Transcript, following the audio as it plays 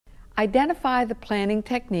Identify the planning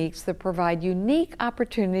techniques that provide unique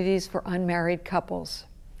opportunities for unmarried couples.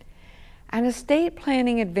 An estate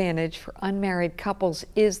planning advantage for unmarried couples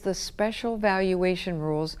is the special valuation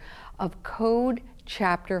rules of Code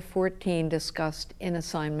Chapter 14 discussed in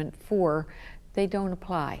Assignment 4. They don't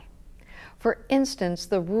apply. For instance,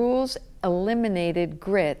 the rules eliminated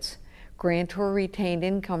GRITs, grantor retained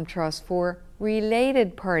income trust, for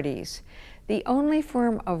related parties. The only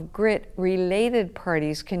form of GRIT related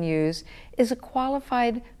parties can use is a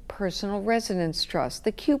qualified personal residence trust,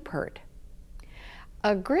 the QPERT.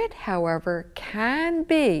 A GRIT, however, can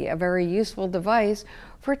be a very useful device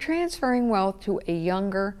for transferring wealth to a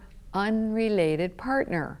younger, unrelated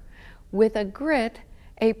partner. With a GRIT,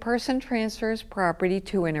 a person transfers property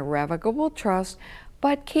to an irrevocable trust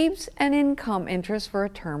but keeps an income interest for a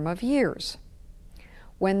term of years.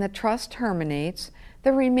 When the trust terminates,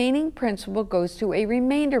 the remaining principal goes to a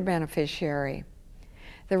remainder beneficiary.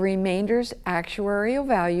 The remainder's actuarial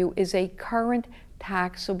value is a current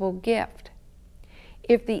taxable gift.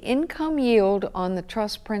 If the income yield on the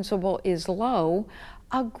trust principal is low,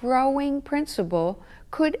 a growing principal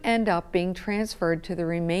could end up being transferred to the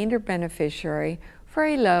remainder beneficiary for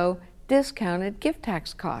a low, discounted gift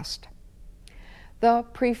tax cost. The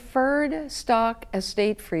preferred stock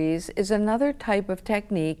estate freeze is another type of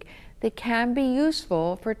technique that can be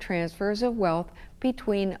useful for transfers of wealth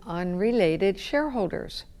between unrelated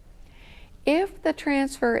shareholders. If the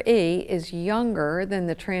transferee is younger than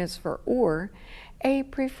the transferor, a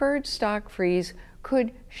preferred stock freeze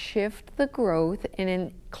could shift the growth in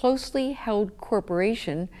a closely held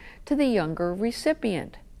corporation to the younger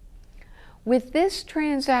recipient. With this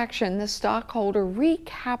transaction, the stockholder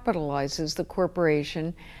recapitalizes the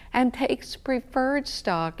corporation and takes preferred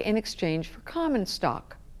stock in exchange for common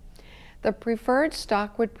stock. The preferred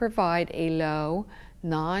stock would provide a low,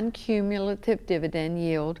 non-cumulative dividend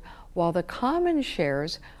yield, while the common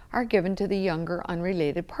shares are given to the younger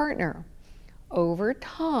unrelated partner. Over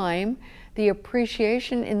time, the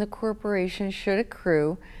appreciation in the corporation should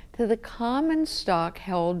accrue to the common stock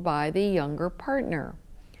held by the younger partner.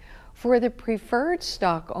 For the preferred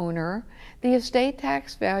stock owner, the estate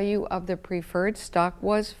tax value of the preferred stock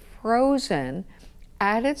was frozen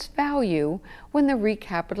at its value when the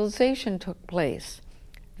recapitalization took place.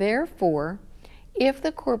 Therefore, if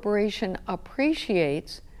the corporation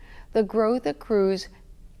appreciates, the growth accrues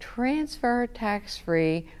transfer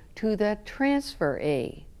tax-free to the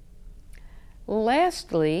transferee.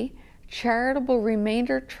 Lastly, charitable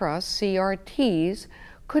remainder trusts, CRTs,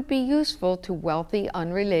 could be useful to wealthy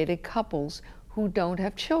unrelated couples who don't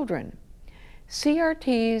have children.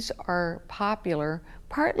 CRTs are popular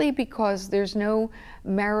partly because there's no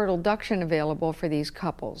marital deduction available for these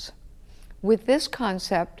couples. With this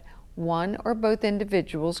concept, one or both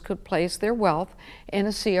individuals could place their wealth in a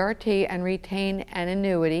CRT and retain an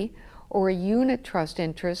annuity or a unit trust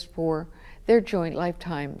interest for their joint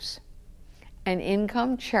lifetimes. An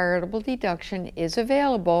income charitable deduction is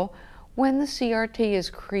available when the CRT is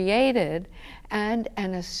created, and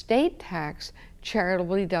an estate tax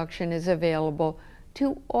charitable deduction is available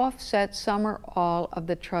to offset some or all of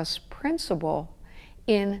the trust principal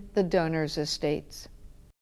in the donor's estates.